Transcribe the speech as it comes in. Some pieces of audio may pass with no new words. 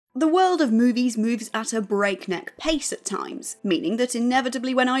The world of movies moves at a breakneck pace at times, meaning that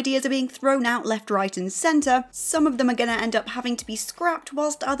inevitably when ideas are being thrown out left, right and centre, some of them are going to end up having to be scrapped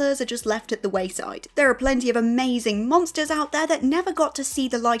whilst others are just left at the wayside. There are plenty of amazing monsters out there that never got to see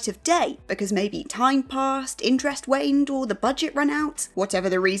the light of day, because maybe time passed, interest waned, or the budget ran out. Whatever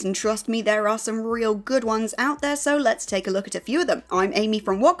the reason, trust me, there are some real good ones out there, so let's take a look at a few of them. I'm Amy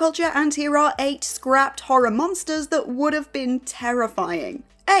from What Culture, and here are 8 scrapped horror monsters that would have been terrifying.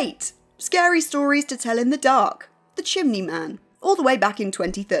 8. Scary stories to tell in the dark. The Chimney Man. All the way back in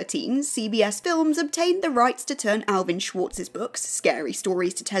 2013, CBS Films obtained the rights to turn Alvin Schwartz's books, Scary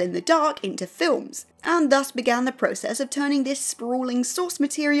Stories to Tell in the Dark, into films, and thus began the process of turning this sprawling source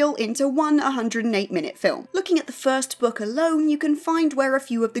material into one 108-minute film. Looking at the first book alone, you can find where a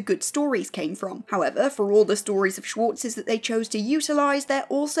few of the good stories came from. However, for all the stories of Schwartz's that they chose to utilise, there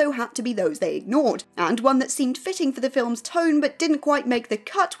also had to be those they ignored, and one that seemed fitting for the film's tone but didn't quite make the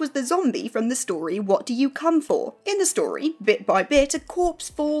cut was the zombie from the story What Do You Come For? In the story, bit by bit, a corpse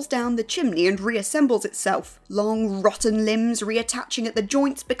falls down the chimney and reassembles itself. Long, rotten limbs reattaching at the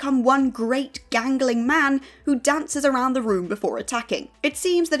joints become one great, gangling man who dances around the room before attacking. It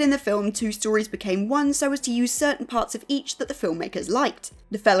seems that in the film, 2 stories became one so as to use certain parts of each that the filmmakers liked.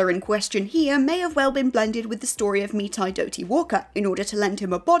 The fella in question here may have well been blended with the story of Mitai Doty Walker in order to lend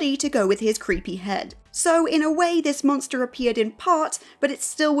him a body to go with his creepy head. So in a way this monster appeared in part, but it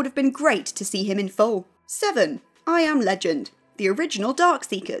still would have been great to see him in full. 7. I Am Legend. The original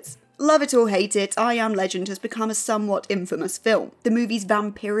Darkseekers. Love it or hate it, I Am Legend has become a somewhat infamous film. The movie's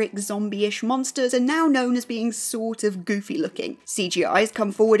vampiric, zombie-ish monsters are now known as being sort of goofy looking. CGI has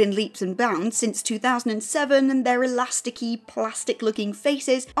come forward in leaps and bounds since 2007, and their elasticy, plastic-looking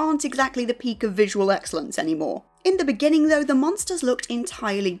faces aren't exactly the peak of visual excellence anymore. In the beginning though, the monsters looked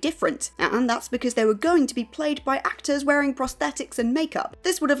entirely different, and that's because they were going to be played by actors wearing prosthetics and makeup.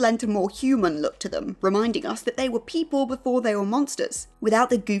 This would have lent a more human look to them, reminding us that they were people before they were monsters. Without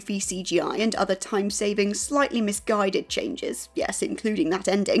the goofy CGI and other time-saving, slightly misguided changes, yes, including that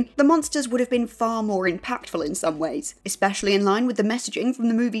ending, the monsters would have been far more impactful in some ways. Especially in line with the messaging from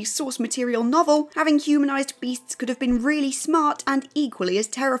the movie's source material novel, having humanised beasts could have been really smart and equally as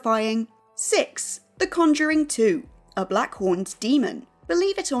terrifying. 6. The Conjuring 2. A Black-Horned Demon.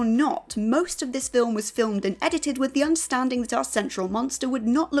 Believe it or not, most of this film was filmed and edited with the understanding that our central monster would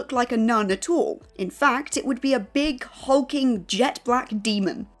not look like a nun at all. In fact, it would be a big, hulking, jet-black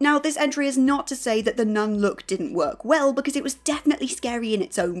demon. Now, this entry is not to say that the nun look didn't work well, because it was definitely scary in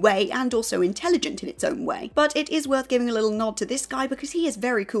its own way, and also intelligent in its own way. But it is worth giving a little nod to this guy because he is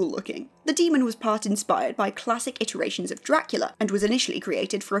very cool looking. The demon was part inspired by classic iterations of Dracula, and was initially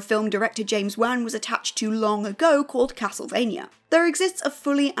created for a film director James Wan was attached to long ago called Castlevania. There exists a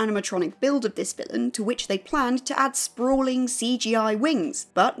fully animatronic build of this villain, to which they planned to add sprawling CGI wings,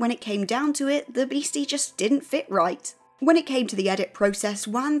 but when it came down to it, the beastie just didn't fit right. When it came to the edit process,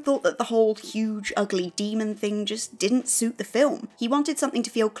 Wan thought that the whole huge, ugly demon thing just didn't suit the film. He wanted something to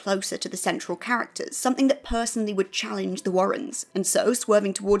feel closer to the central characters, something that personally would challenge the Warrens, and so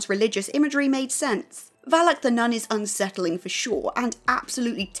swerving towards religious imagery made sense. Valak the Nun is unsettling for sure, and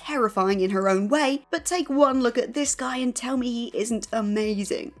absolutely terrifying in her own way, but take one look at this guy and tell me he isn't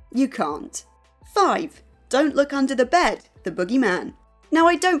amazing. You can't. 5. Don't Look Under the Bed. The Boogeyman. Now,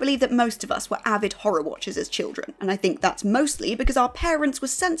 I don't believe that most of us were avid horror watchers as children, and I think that's mostly because our parents were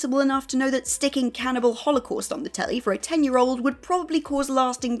sensible enough to know that sticking Cannibal Holocaust on the telly for a 10-year-old would probably cause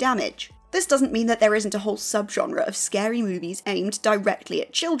lasting damage. This doesn't mean that there isn't a whole subgenre of scary movies aimed directly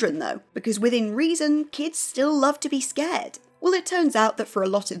at children though, because within reason, kids still love to be scared. Well, it turns out that for a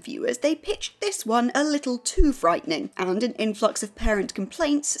lot of viewers, they pitched this one a little too frightening, and an influx of parent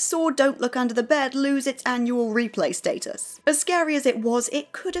complaints saw Don't Look Under the Bed lose its annual replay status. As scary as it was,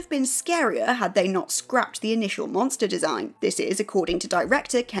 it could have been scarier had they not scrapped the initial monster design. This is according to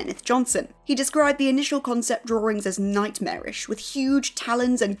director Kenneth Johnson. He described the initial concept drawings as nightmarish, with huge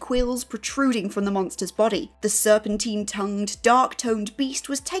talons and quills protruding from the monster's body. The serpentine-tongued, dark-toned beast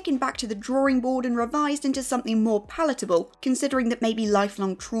was taken back to the drawing board and revised into something more palatable, considering that maybe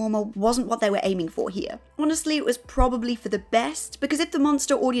lifelong trauma wasn't what they were aiming for here. Honestly, it was probably for the best, because if the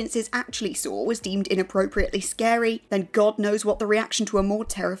monster audiences actually saw was deemed inappropriately scary, then God knows what the reaction to a more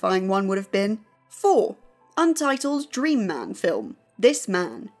terrifying one would have been. 4. Untitled Dream Man film. This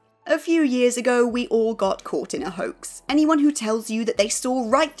Man. A few years ago, we all got caught in a hoax. Anyone who tells you that they saw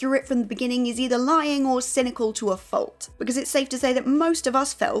right through it from the beginning is either lying or cynical to a fault, because it's safe to say that most of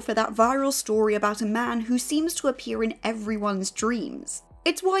us fell for that viral story about a man who seems to appear in everyone's dreams.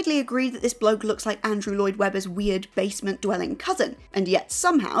 It's widely agreed that this bloke looks like Andrew Lloyd Webber's weird basement-dwelling cousin, and yet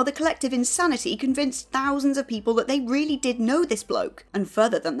somehow the collective insanity convinced thousands of people that they really did know this bloke, and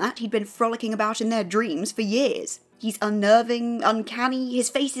further than that, he'd been frolicking about in their dreams for years. He's unnerving, uncanny,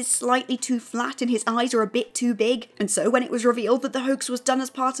 his face is slightly too flat and his eyes are a bit too big, and so when it was revealed that the hoax was done as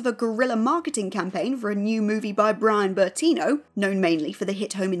part of a guerrilla marketing campaign for a new movie by Brian Bertino, known mainly for the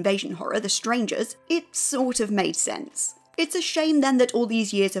hit home invasion horror The Strangers, it sort of made sense. It's a shame then that all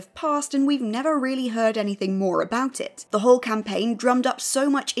these years have passed and we've never really heard anything more about it. The whole campaign drummed up so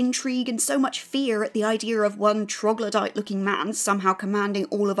much intrigue and so much fear at the idea of one troglodyte-looking man somehow commanding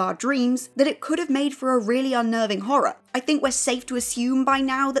all of our dreams that it could have made for a really unnerving horror. I think we're safe to assume by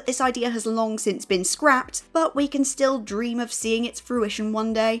now that this idea has long since been scrapped, but we can still dream of seeing its fruition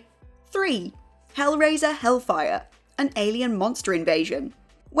one day. 3. Hellraiser Hellfire, an alien monster invasion.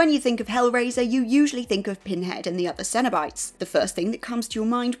 When you think of Hellraiser, you usually think of Pinhead and the other Cenobites. The first thing that comes to your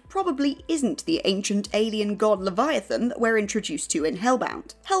mind probably isn't the ancient alien god Leviathan that we're introduced to in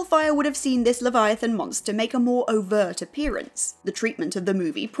Hellbound. Hellfire would have seen this Leviathan monster make a more overt appearance, the treatment of the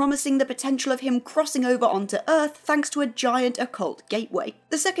movie promising the potential of him crossing over onto Earth thanks to a giant occult gateway.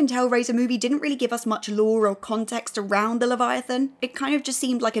 The second Hellraiser movie didn't really give us much lore or context around the Leviathan, it kind of just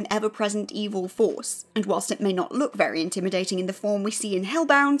seemed like an ever-present evil force, and whilst it may not look very intimidating in the form we see in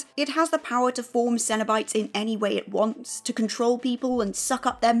Hellbound, it has the power to form Cenobites in any way it wants, to control people and suck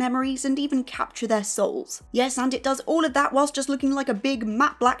up their memories and even capture their souls. Yes, and it does all of that whilst just looking like a big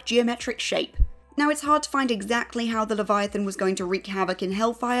matte black geometric shape. Now it's hard to find exactly how the Leviathan was going to wreak havoc in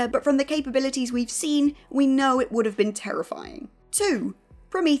Hellfire, but from the capabilities we've seen, we know it would have been terrifying. 2.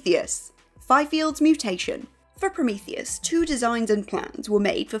 Prometheus. Fifield's Mutation. For Prometheus, 2 designs and plans were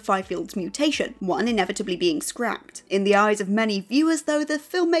made for Fifield's mutation, one inevitably being scrapped. In the eyes of many viewers though, the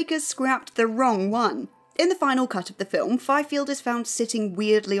filmmakers scrapped the wrong one. In the final cut of the film, Fifield is found sitting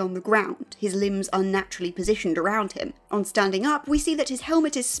weirdly on the ground, his limbs unnaturally positioned around him. On standing up, we see that his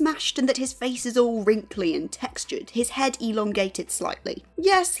helmet is smashed and that his face is all wrinkly and textured, his head elongated slightly.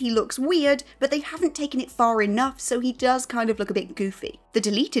 Yes, he looks weird, but they haven't taken it far enough, so he does kind of look a bit goofy. The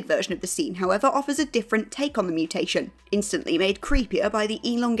deleted version of the scene, however, offers a different take on the mutation, instantly made creepier by the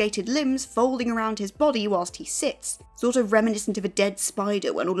elongated limbs folding around his body whilst he sits, sort of reminiscent of a dead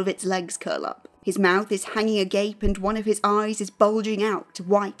spider when all of its legs curl up. His mouth is hanging agape and one of his eyes is bulging out,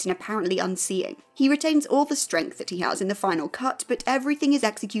 white and apparently unseeing. He retains all the strength that he has in the final cut, but everything is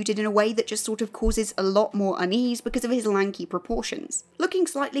executed in a way that just sort of causes a lot more unease because of his lanky proportions. Looking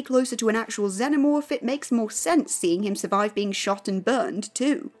slightly closer to an actual xenomorph, it makes more sense seeing him survive being shot and burned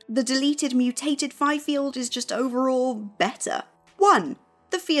too. The deleted mutated Fifield is just overall better. 1.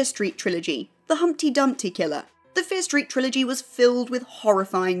 The Fear Street Trilogy. The Humpty Dumpty Killer. The Fear Street trilogy was filled with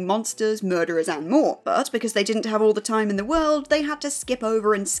horrifying monsters, murderers and more, but because they didn't have all the time in the world, they had to skip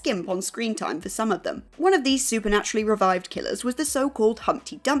over and skimp on screen time for some of them. One of these supernaturally revived killers was the so-called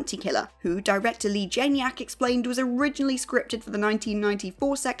Humpty Dumpty Killer, who director Lee Janiak explained was originally scripted for the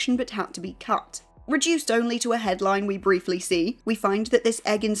 1994 section but had to be cut. Reduced only to a headline we briefly see, we find that this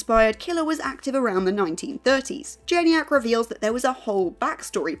egg-inspired killer was active around the 1930s. Janiak reveals that there was a whole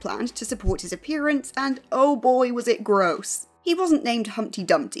backstory planned to support his appearance, and oh boy was it gross. He wasn't named Humpty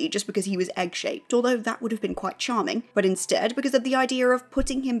Dumpty just because he was egg-shaped, although that would have been quite charming, but instead because of the idea of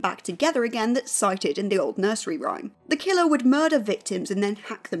putting him back together again that's cited in the old nursery rhyme. The killer would murder victims and then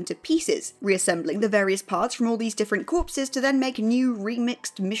hack them to pieces, reassembling the various parts from all these different corpses to then make new,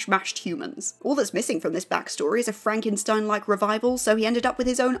 remixed, mishmashed humans. All that's missing from this backstory is a Frankenstein-like revival, so he ended up with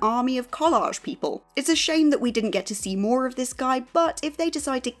his own army of collage people. It's a shame that we didn't get to see more of this guy, but if they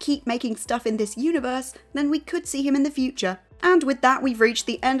decide to keep making stuff in this universe, then we could see him in the future. And with that, we've reached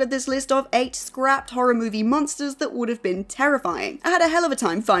the end of this list of 8 scrapped horror movie monsters that would have been terrifying. I had a hell of a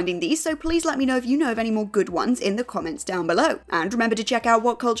time finding these, so please let me know if you know of any more good ones in the comments down below. And remember to check out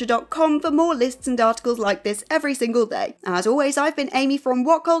whatculture.com for more lists and articles like this every single day. As always, I've been Amy from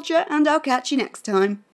What Culture, and I'll catch you next time.